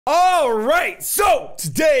All right, so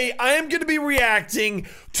today I am going to be reacting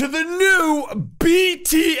to the new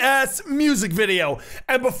BTS music video.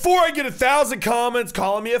 And before I get 1,000 comments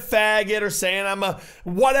calling me a faggot or saying I'm a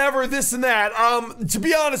whatever, this and that, to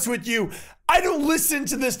be honest with you, I don't listen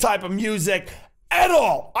to this type of music at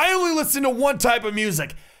all. I only listen to one type of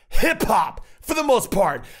music, hip hop. For the most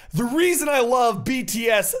part. The reason I love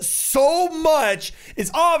BTS so much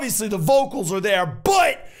is obviously the vocals are there,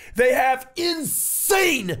 but they have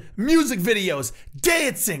insane music videos,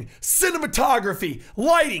 dancing, cinematography,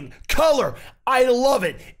 lighting, color. I love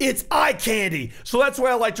it. It's eye candy. So that's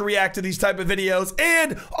why I like to react to these type of videos.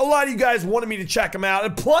 And a lot of you guys wanted me to check them out.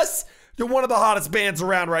 And plus, they're one of the hottest bands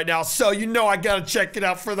around right now. So you know I gotta check it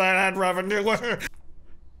out for that ad revenue.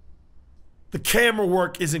 The camera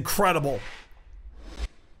work is incredible.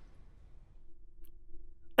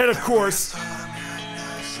 And of course,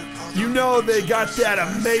 you know they got that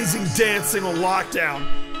amazing dancing on lockdown.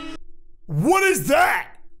 What is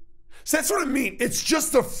that? So that's what I mean. It's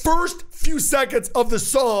just the first few seconds of the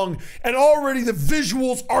song and already the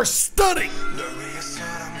visuals are stunning.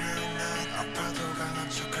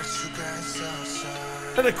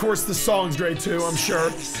 And of course the song's great too, I'm sure.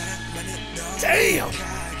 Damn!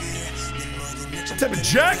 What type of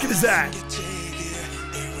jacket is that?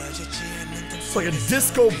 It's like a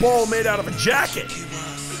disco ball made out of a jacket.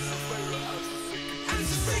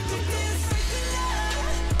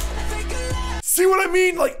 See what I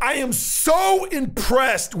mean? Like, I am so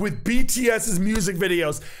impressed with BTS's music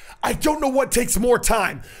videos. I don't know what takes more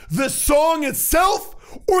time, the song itself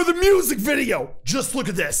or the music video. Just look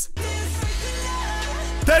at this.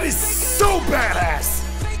 That is so badass.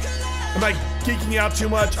 Am I geeking out too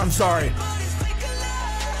much? I'm sorry.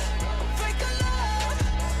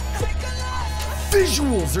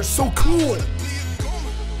 Visuals are so cool.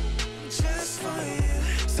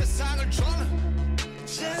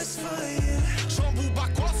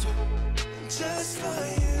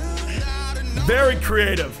 Very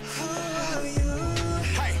creative.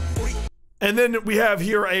 And then we have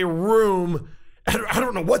here a room. I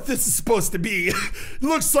don't know what this is supposed to be. It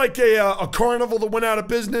looks like a carnival that went out of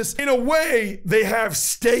business. In a way, they have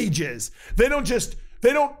stages. They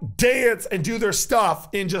don't dance and do their stuff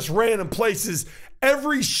in just random places.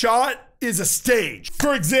 Every shot is a stage.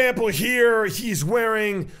 For example, here he's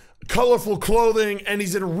wearing colorful clothing and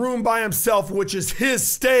he's in a room by himself, which is his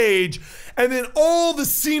stage. And then all the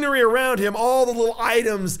scenery around him, all the little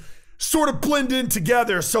items sort of blend in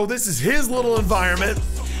together. So this is his little environment.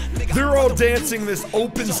 They're all dancing this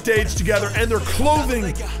open stage together and their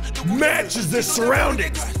clothing matches their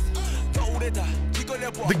surroundings.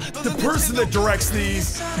 The person that directs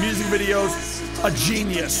these music videos, a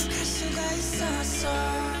genius.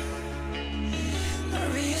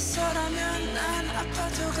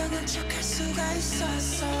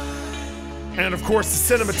 And of course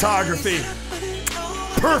the cinematography,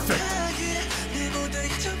 perfect.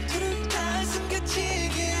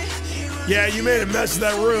 Yeah, you made a mess of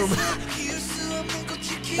that room.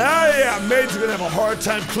 Oh yeah, maids are gonna have a hard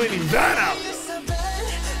time cleaning that out.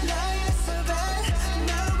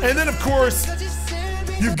 And then of course,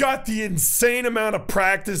 you've got the insane amount of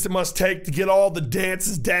practice it must take to get all the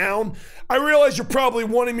dances down. I realize you're probably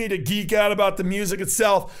wanting me to geek out about the music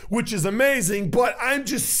itself, which is amazing, but I'm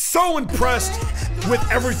just so impressed with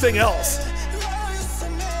everything else.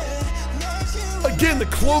 Again, the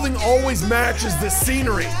clothing always matches the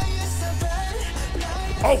scenery.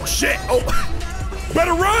 Oh shit, oh,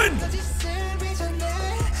 better run!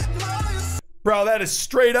 Bro, that is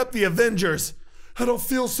straight up the Avengers. I don't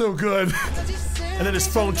feel so good. And then his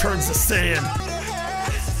phone turns to sand.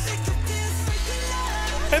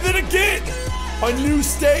 And then again, a new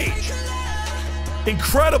stage.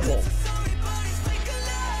 Incredible.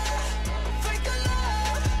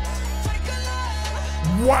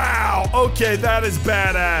 Wow, okay, that is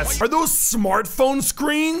badass. Are those smartphone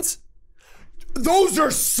screens? Those are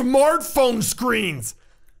smartphone screens.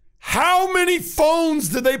 How many phones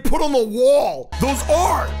did they put on the wall? Those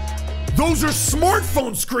are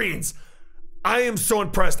smartphone screens. I am so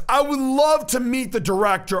impressed. I would love to meet the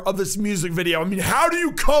director of this music video. I mean, how do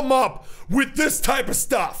you come up with this type of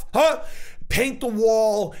stuff, huh? Paint the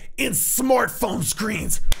wall in smartphone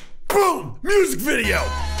screens. Boom, music video.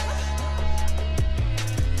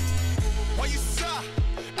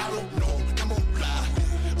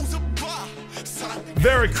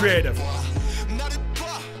 Very creative.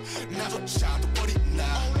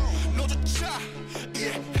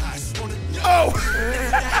 Oh!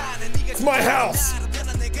 It's my house.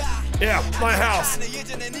 Yeah, my house.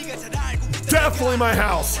 Definitely my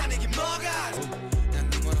house.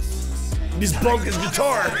 He's broke his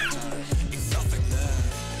guitar.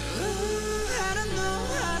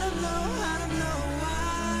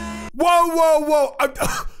 Whoa, whoa, whoa.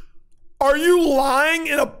 Are you lying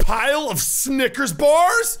in a pile of Snickers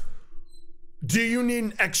bars? Do you need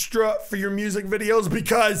an extra for your music videos?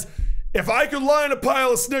 Because if I could lie in a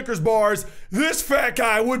pile of Snickers bars, this fat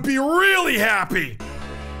guy would be really happy.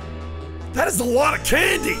 That is a lot of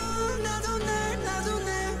candy.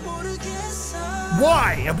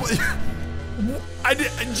 Why?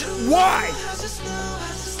 Why?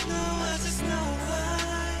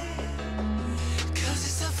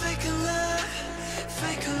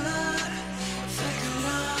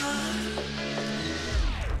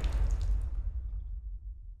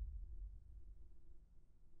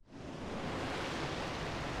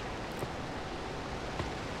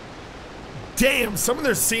 Damn, some of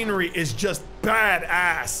their scenery is just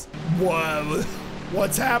badass. Whoa,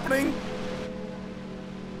 what's happening?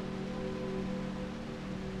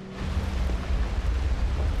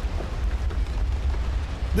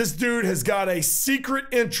 This dude has got a secret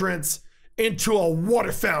entrance into a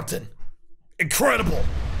water fountain. Incredible.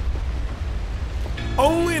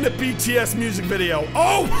 Only in a BTS music video.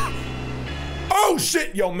 Oh! Oh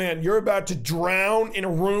shit, yo man, you're about to drown in a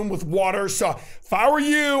room with water, so if I were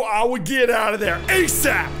you, I would get out of there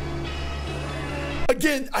ASAP.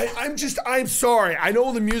 Again, I'm sorry. I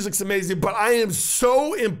know the music's amazing, but I am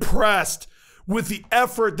so impressed with the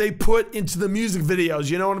effort they put into the music videos.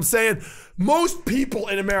 You know what I'm saying? Most people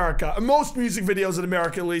in America, most music videos in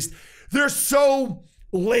America at least, they're so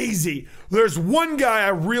lazy. There's one guy I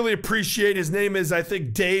really appreciate. His name is, I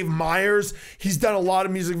think, Dave Myers. He's done a lot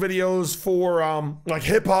of music videos for like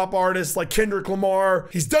hip hop artists like Kendrick Lamar.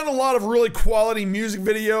 He's done a lot of really quality music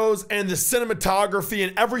videos, and the cinematography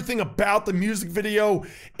and everything about the music video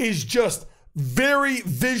is just very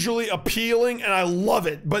visually appealing, and I love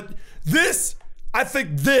it. But this, I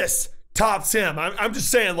think this tops him. I'm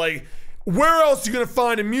just saying, like, where else are you gonna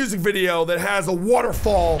find a music video that has a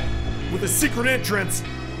waterfall with a secret entrance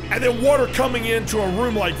and then water coming into a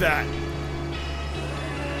room like that?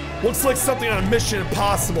 Looks like something on a Mission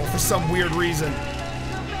Impossible for some weird reason.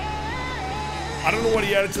 I don't know what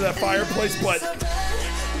he added to that fireplace, but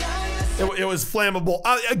it was flammable.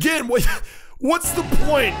 Again, what's the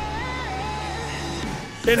point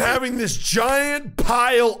in having this giant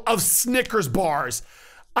pile of Snickers bars?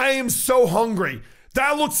 I am so hungry.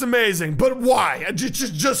 That looks amazing, but why?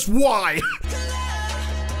 Just why?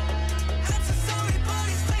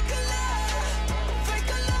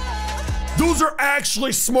 Those are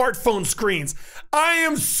actually smartphone screens. I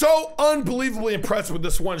am so unbelievably impressed with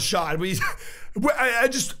this one shot. I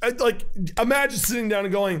like, imagine sitting down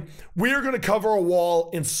and going, we're gonna cover a wall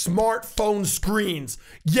in smartphone screens.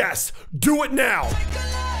 Yes, do it now.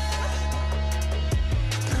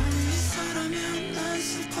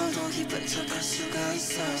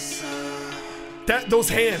 Those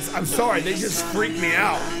hands, I'm sorry, they just freak me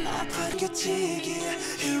out.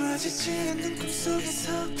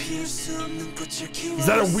 Is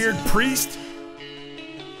that a weird priest?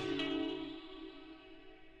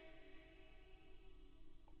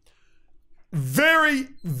 Very,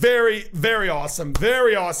 very, very awesome.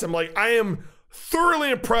 Very awesome. Like, I am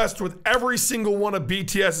thoroughly impressed with every single one of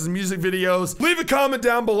BTS's music videos. Leave a comment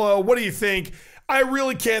down below. What do you think? I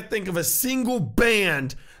really can't think of a single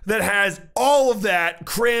band that has all of that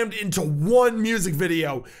crammed into one music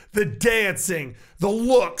video. The dancing, the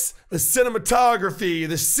looks, the cinematography,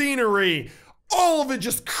 the scenery, all of it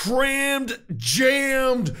just crammed,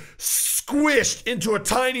 jammed, squished into a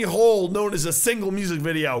tiny hole known as a single music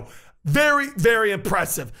video. Very, very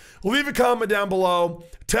impressive. Leave a comment down below.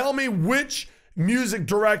 Tell me which music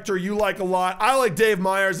director you like a lot. I like Dave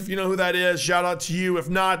Myers. If you know who that is, shout out to you. If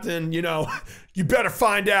not, then, you know, you better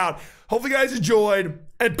find out. Hopefully you guys enjoyed,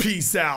 and peace out.